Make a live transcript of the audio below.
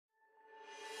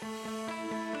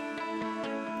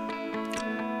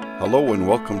Hello and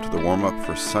welcome to the warm-up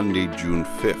for Sunday, June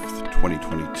 5th,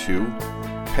 2022,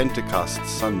 Pentecost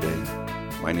Sunday.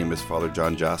 My name is Father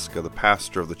John Jaska, the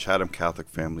pastor of the Chatham Catholic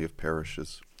family of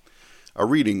parishes. A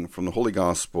reading from the Holy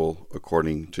Gospel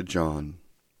according to John.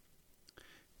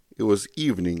 It was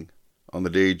evening on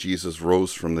the day Jesus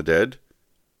rose from the dead,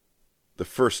 the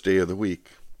first day of the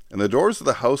week, and the doors of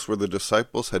the house where the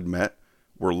disciples had met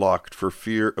were locked for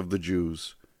fear of the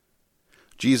Jews.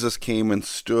 Jesus came and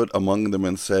stood among them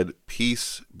and said,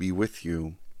 "Peace be with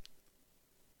you."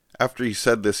 After he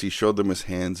said this, he showed them his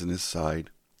hands and his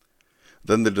side.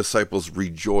 Then the disciples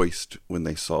rejoiced when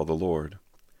they saw the Lord.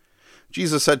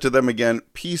 Jesus said to them again,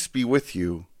 "Peace be with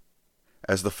you.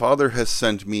 As the Father has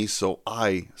sent me, so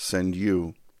I send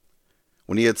you."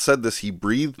 When he had said this, he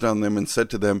breathed on them and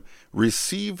said to them,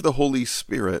 "Receive the Holy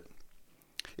Spirit.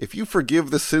 If you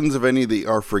forgive the sins of any, they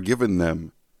are forgiven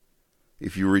them.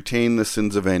 If you retain the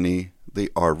sins of any, they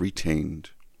are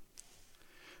retained."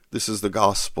 This is the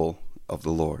gospel of the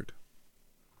Lord.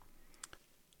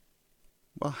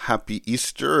 Well, happy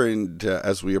Easter, and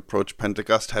as we approach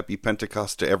Pentecost, happy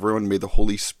Pentecost to everyone. May the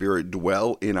Holy Spirit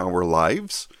dwell in our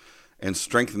lives and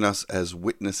strengthen us as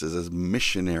witnesses, as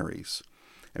missionaries.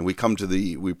 And we're coming to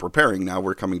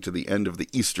the end of the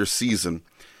Easter season,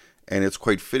 and it's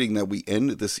quite fitting that we end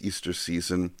this Easter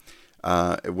season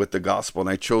with the gospel. And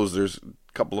I chose, there's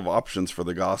a couple of options for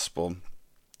the gospel,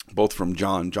 both from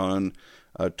John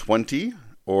 20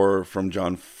 or from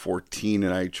John 14,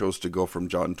 and I chose to go from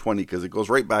John 20 because it goes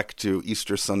right back to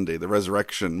Easter Sunday, the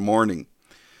resurrection morning.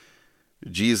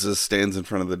 Jesus stands in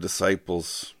front of the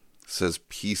disciples, says,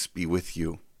 "Peace be with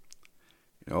you.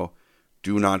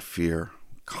 Do not fear.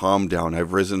 Calm down.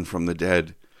 I've risen from the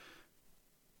dead.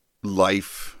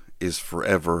 Life is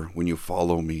forever when you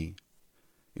follow me.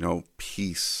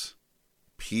 Peace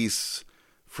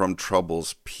from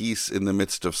troubles, peace in the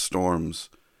midst of storms."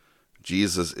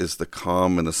 Jesus is the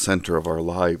calm in the center of our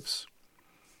lives.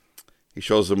 He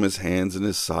shows them his hands and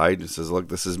his side and says, "Look,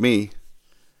 this is me."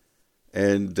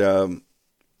 And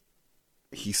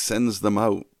he sends them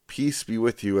out. "Peace be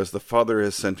with you. As the Father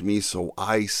has sent me, so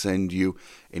I send you."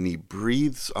 And he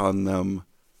breathes on them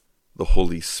the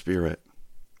Holy Spirit.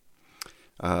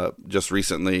 Just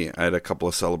recently, I had a couple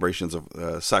of celebrations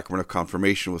of Sacrament of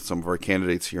Confirmation with some of our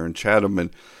candidates here in Chatham,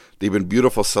 and they've been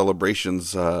beautiful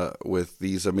celebrations with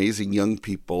these amazing young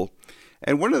people.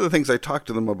 And one of the things I talked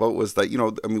to them about was that,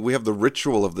 we have the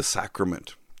ritual of the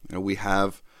sacrament. We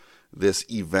have this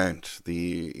event,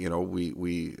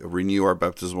 we renew our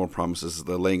baptismal promises,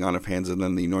 the laying on of hands, and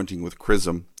then the anointing with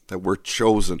chrism, that we're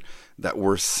chosen, that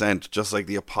we're sent, just like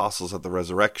the apostles at the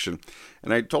resurrection.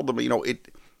 And I told them,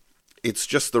 it's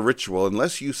just the ritual.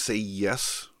 Unless you say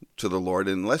yes to the Lord,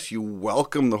 unless you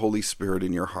welcome the Holy Spirit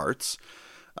in your hearts,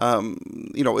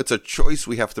 it's a choice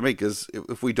we have to make. Because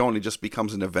if we don't, it just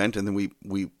becomes an event, and then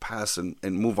we pass and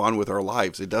move on with our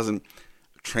lives. It doesn't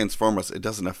transform us. It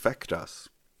doesn't affect us.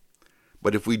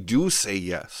 But if we do say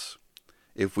yes,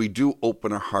 if we do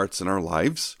open our hearts and our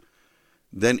lives,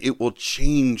 then it will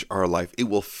change our life. It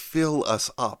will fill us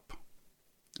up.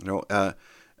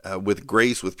 With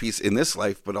grace, with peace in this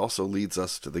life, but also leads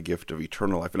us to the gift of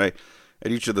eternal life. And at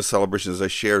each of the celebrations, I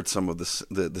shared some of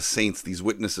the saints, these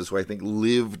witnesses who I think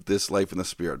lived this life in the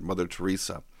Spirit. Mother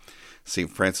Teresa, St.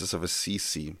 Francis of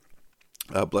Assisi,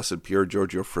 Blessed Pier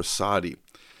Giorgio Frassati,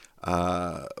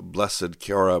 Blessed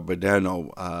Chiara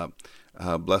Badeno,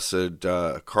 Blessed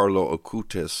Carlo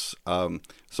Acutis,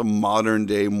 some modern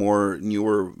day,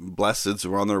 newer blesseds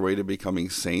who are on their way to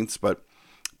becoming saints, but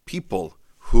people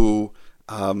who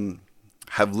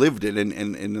have lived it. And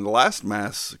in the last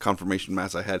Mass, confirmation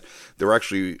Mass I had, there were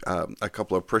actually a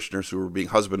couple of parishioners who were being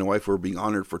husband and wife who were being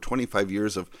honored for 25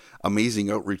 years of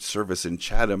amazing outreach service in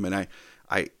Chatham. And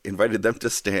I invited them to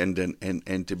stand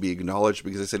and to be acknowledged,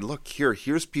 because I said, look,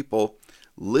 here's people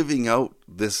living out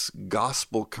this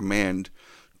gospel command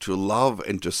to love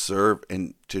and to serve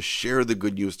and to share the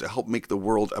good news, to help make the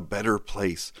world a better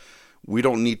place. We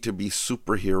don't need to be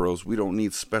superheroes. We don't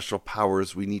need special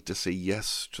powers. We need to say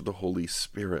yes to the Holy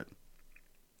Spirit.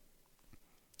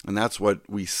 And that's what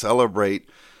we celebrate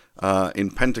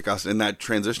in Pentecost, in that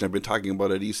transition I've been talking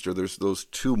about at Easter. There's those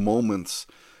two moments,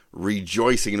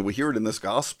 rejoicing. And we hear it in this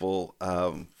gospel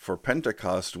for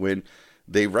Pentecost when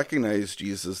they recognized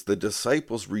Jesus. The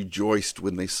disciples rejoiced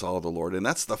when they saw the Lord. And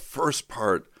that's the first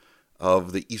part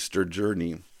of the Easter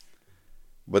journey.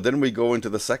 But then we go into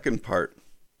the second part.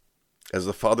 As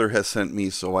the Father has sent me,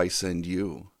 so I send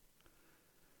you.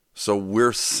 So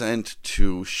we're sent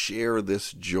to share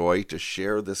this joy, to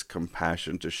share this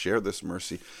compassion, to share this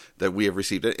mercy that we have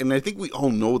received. And I think we all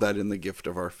know that in the gift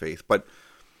of our faith. But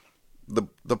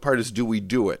the part is, do we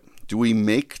do it? Do we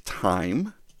make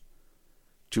time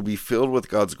to be filled with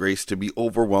God's grace, to be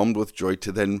overwhelmed with joy,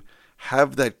 to then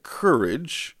have that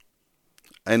courage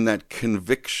and that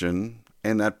conviction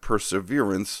and that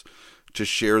perseverance to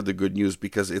share the good news?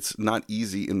 Because it's not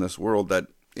easy in this world that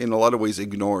in a lot of ways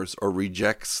ignores or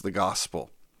rejects the gospel.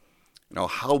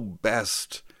 How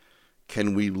best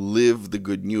can we live the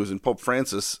good news? And Pope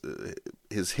Francis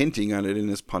is hinting on it in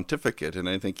his pontificate, and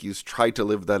I think he's tried to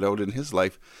live that out in his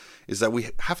life, is that we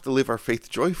have to live our faith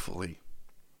joyfully.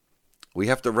 We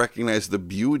have to recognize the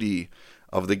beauty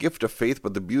of the gift of faith,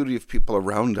 but the beauty of people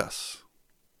around us,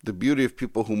 the beauty of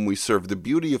people whom we serve, the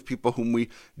beauty of people whom we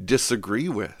disagree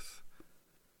with,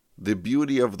 the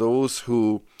beauty of those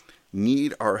who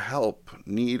need our help,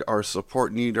 need our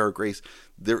support, need our grace.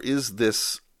 There is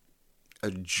this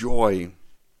a joy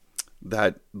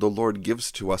that the Lord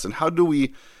gives to us. And how do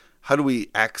we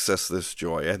access this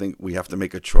joy? I think we have to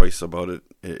make a choice about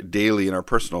it daily in our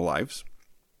personal lives.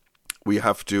 We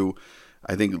have to,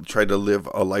 I think, try to live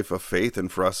a life of faith.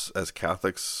 And for us as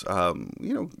Catholics,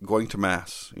 going to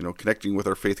Mass, connecting with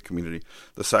our faith community,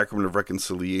 the sacrament of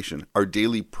reconciliation, our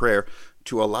daily prayer,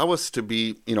 to allow us to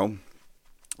be, in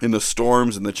the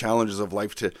storms and the challenges of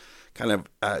life, to kind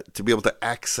of to be able to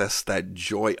access that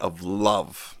joy of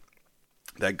love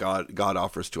that God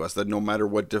offers to us, that no matter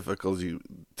what difficulties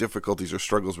or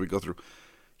struggles we go through,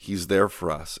 He's there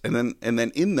for us. And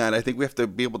then in that, I think we have to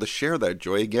be able to share that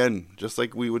joy again, just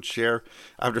like we would share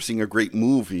after seeing a great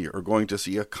movie or going to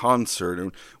see a concert.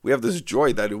 And we have this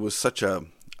joy that it was such a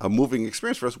moving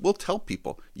experience for us. We'll tell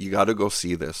people, you got to go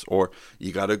see this, or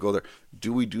you got to go there.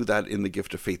 Do we do that in the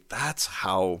gift of faith? That's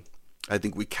how I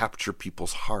think we capture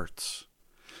people's hearts.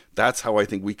 That's how I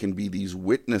think we can be these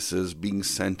witnesses being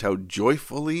sent out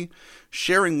joyfully,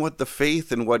 sharing what the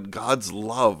faith and what God's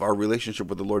love, our relationship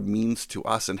with the Lord, means to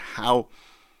us, and how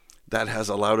that has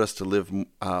allowed us to live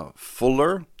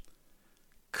fuller,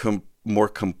 more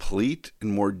complete,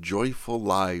 and more joyful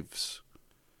lives.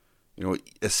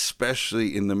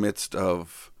 Especially in the midst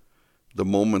of the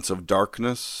moments of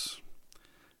darkness,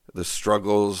 the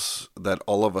struggles that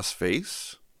all of us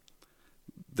face.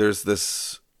 There's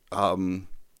this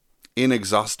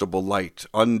inexhaustible light,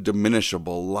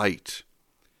 undiminishable light,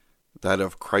 that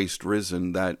of Christ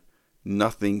risen, that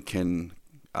nothing can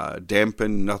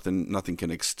dampen, nothing can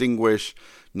extinguish,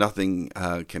 nothing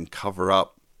can cover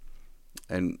up.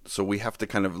 And so we have to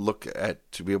kind of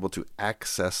to be able to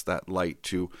access that light,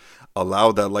 to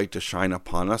allow that light to shine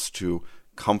upon us, to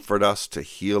comfort us, to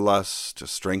heal us, to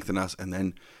strengthen us, and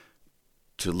then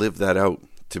to live that out,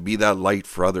 to be that light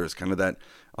for others. Kind of that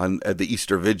at the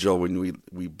Easter Vigil, when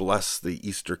we bless the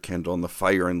Easter candle and the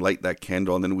fire and light that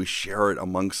candle, and then we share it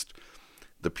amongst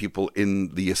the people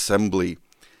in the assembly,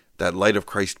 that light of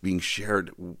Christ being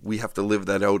shared. We have to live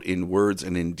that out in words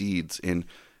and in deeds, in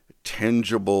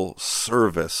tangible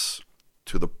service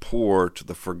to the poor, to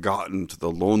the forgotten, to the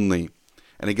lonely.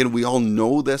 And again, we all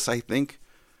know this, I think,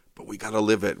 but we got to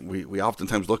live it. We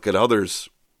oftentimes look at others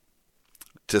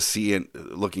to see it,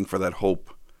 looking for that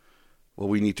hope. Well,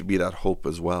 we need to be that hope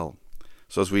as well.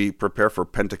 So as we prepare for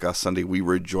Pentecost Sunday, we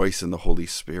rejoice in the Holy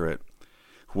Spirit,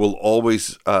 who will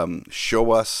always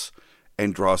show us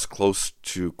and draw us close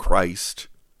to Christ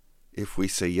if we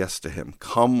say yes to Him.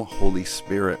 Come, Holy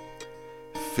Spirit,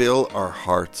 fill our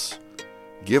hearts.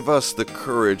 Give us the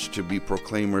courage to be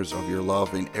proclaimers of your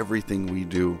love in everything we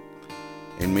do.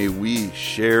 And may we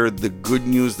share the good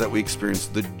news that we experience,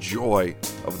 the joy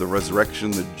of the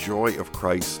resurrection, the joy of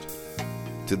Christ,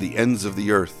 to the ends of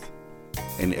the earth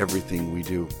in everything we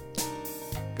do.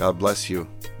 God bless you,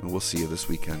 and we'll see you this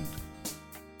weekend.